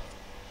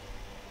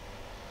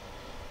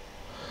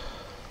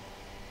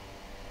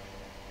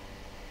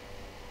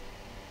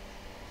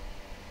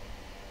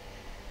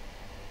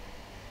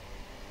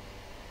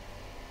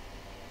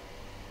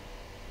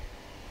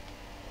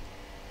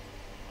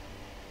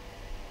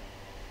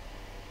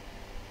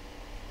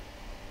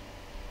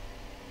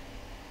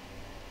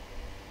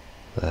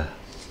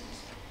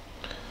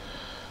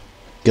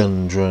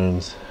 Gun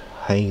drones.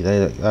 Hey,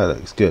 that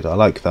looks good. I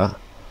like that.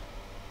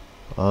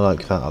 I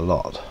like that a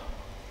lot.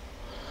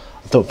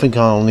 I don't think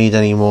I'll need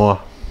any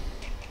more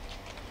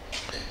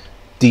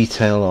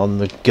detail on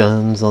the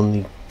guns, on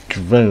the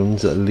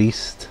drones at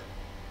least.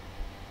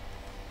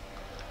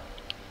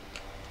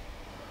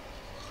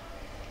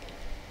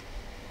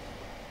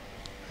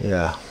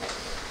 Yeah.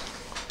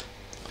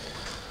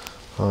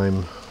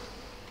 I'm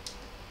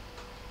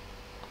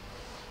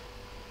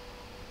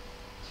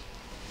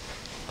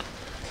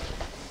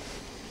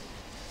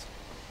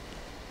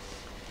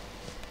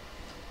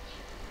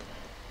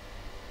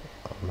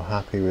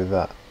happy with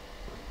that.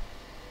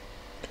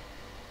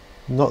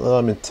 Not that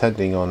I'm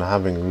intending on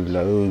having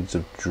loads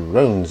of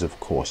drones, of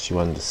course, you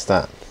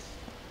understand.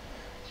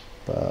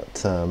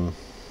 But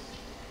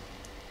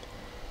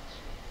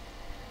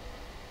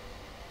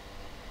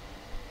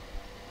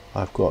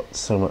I've got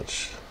so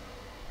much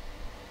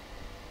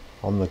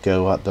on the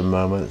go at the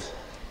moment.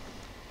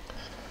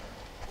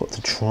 I've got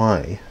to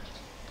try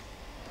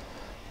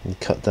and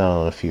cut down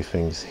on a few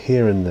things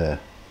here and there.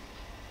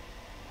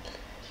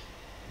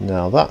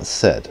 Now that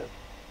said,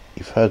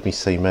 you've heard me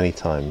say many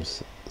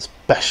times,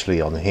 especially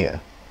on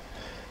here,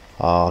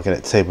 I'll get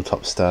it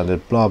tabletop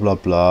standard, blah blah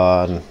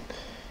blah, and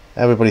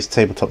everybody's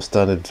tabletop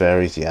standard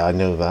varies. Yeah, I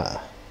know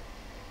that,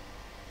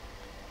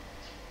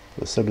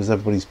 but so does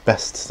everybody's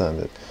best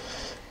standard.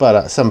 But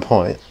at some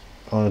point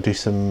I want to do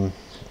some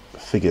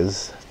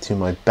figures to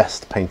my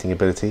best painting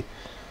ability,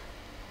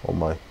 or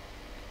my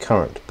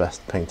current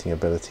best painting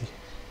ability.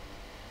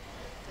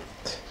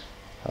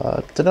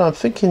 I don't know, I'm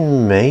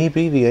thinking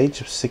maybe the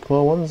Age of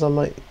Sigmar ones I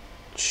might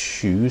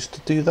choose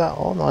to do that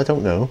on. I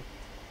don't know.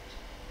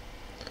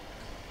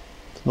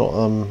 It's not,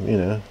 you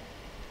know,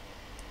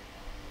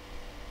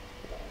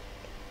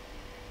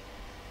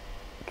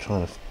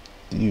 trying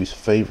to use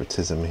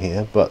favoritism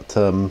here, but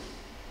I don't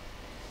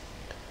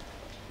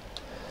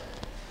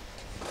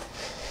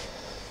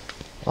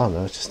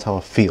know, it's just how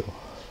I feel.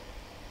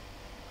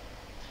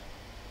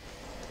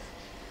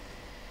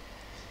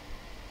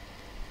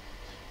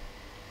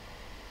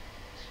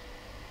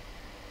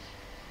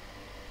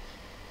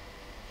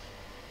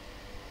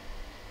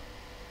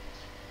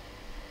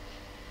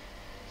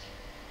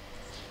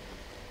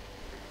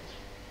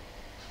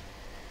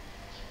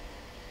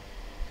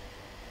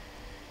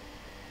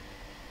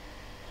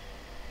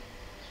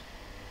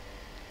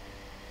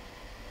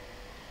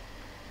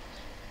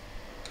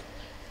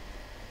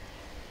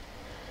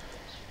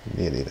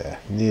 Nearly there,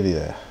 nearly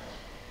there.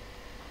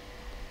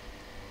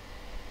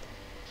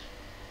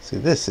 See,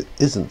 this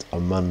isn't a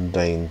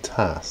mundane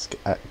task,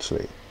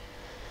 actually.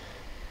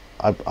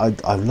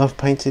 I love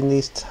painting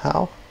these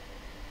Tau.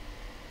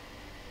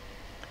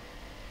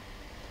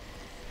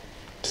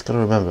 Just gotta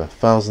remember,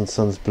 Thousand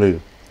Suns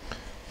blue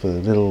for the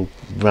little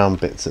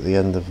round bits at the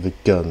end of the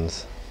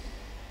guns.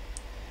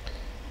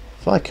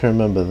 If I can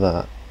remember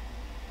that,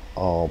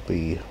 I'll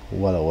be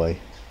well away.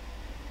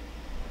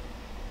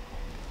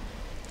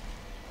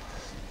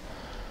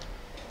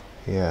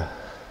 Yeah,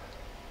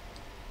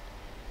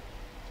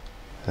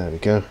 there we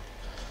go.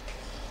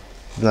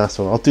 Last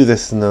one. I'll do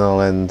this and then I'll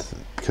end,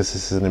 because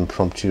this is an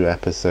impromptu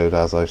episode,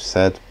 as I've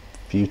said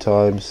a few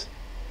times.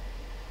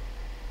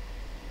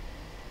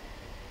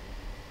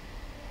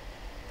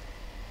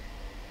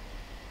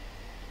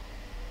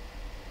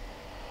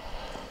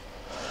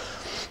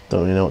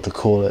 Don't really know what to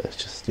call it. It's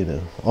just, you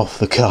know, off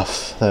the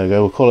cuff. There we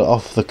go. We'll call it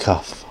off the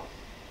cuff.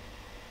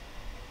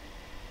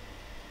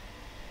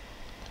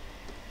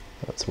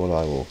 That's what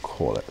I will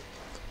call it.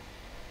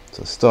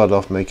 So I started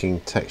off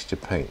making texture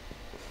paint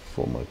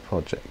for my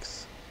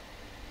projects.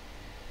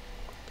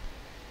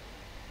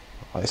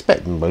 I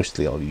expect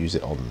mostly I'll use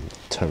it on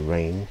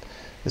terrain.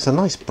 It's a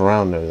nice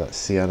brown though, that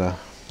sienna.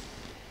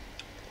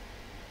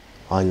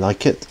 I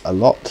like it a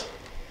lot.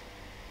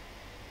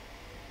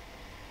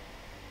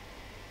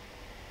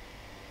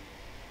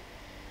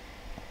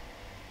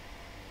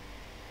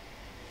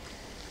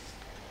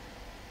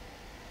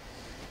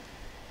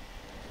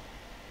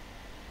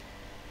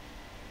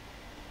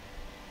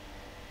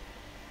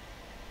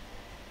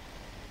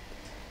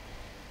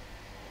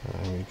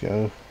 There we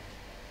go.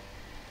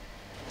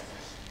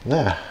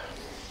 There.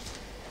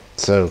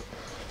 So,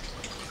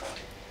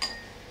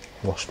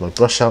 wash my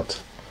brush out,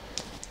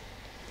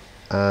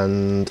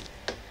 and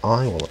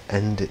I will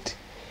end it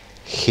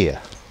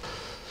here.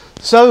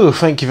 So,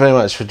 thank you very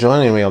much for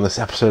joining me on this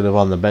episode of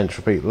On the Bench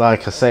Repeat.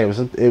 Like I say, it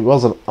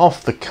was an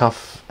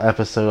off-the-cuff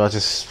episode. I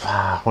just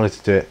wanted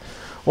to do it.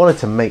 Wanted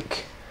to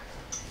make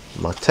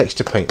my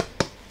texture paint.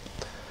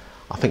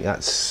 I think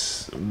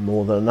that's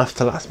more than enough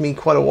to last me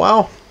quite a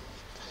while.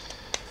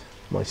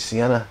 My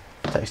sienna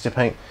texture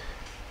paint,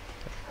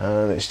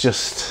 and it's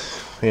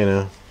just, you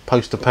know,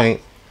 poster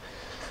paint,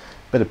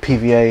 bit of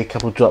PVA, a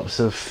couple of drops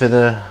of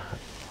thinner,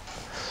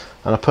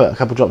 and I put a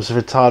couple of drops of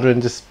retarder in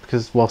just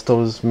because whilst I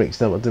was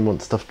mixing up I didn't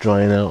want stuff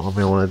drying out.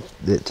 I wanted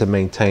it to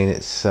maintain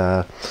its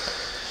not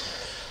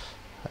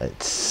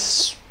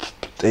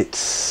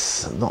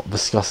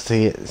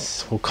viscosity,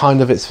 it's, well,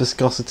 kind of its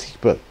viscosity,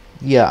 but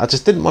yeah, I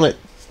just didn't want it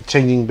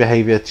changing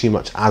behaviour too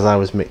much as I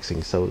was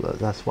mixing, so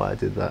that's why I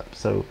did that.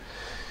 So,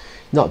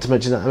 not to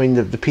mention that, I mean,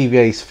 the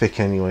PVA is thick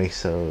anyway,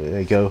 so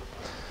there you go.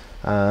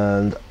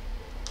 And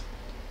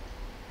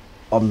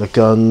on the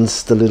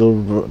guns, the little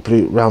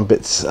blue round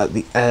bits at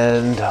the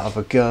end of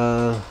a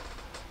gun,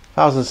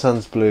 Thousand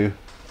Suns blue.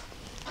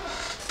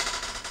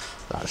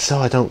 So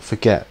I don't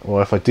forget,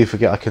 or if I do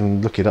forget, I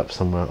can look it up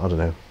somewhere. I don't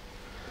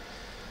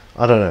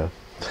know.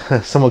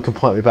 Someone can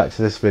point me back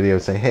to this video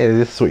and say, hey,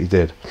 this is what you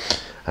did,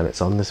 and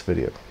it's on this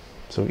video.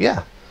 So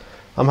yeah,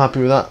 I'm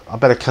happy with that. I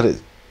better cut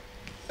it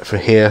for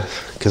here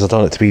because I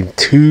don't want it to be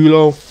too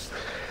long.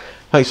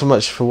 Thanks so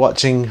much for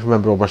watching.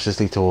 Remember, all brushes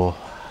lead to all,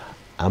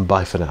 and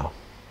bye for now.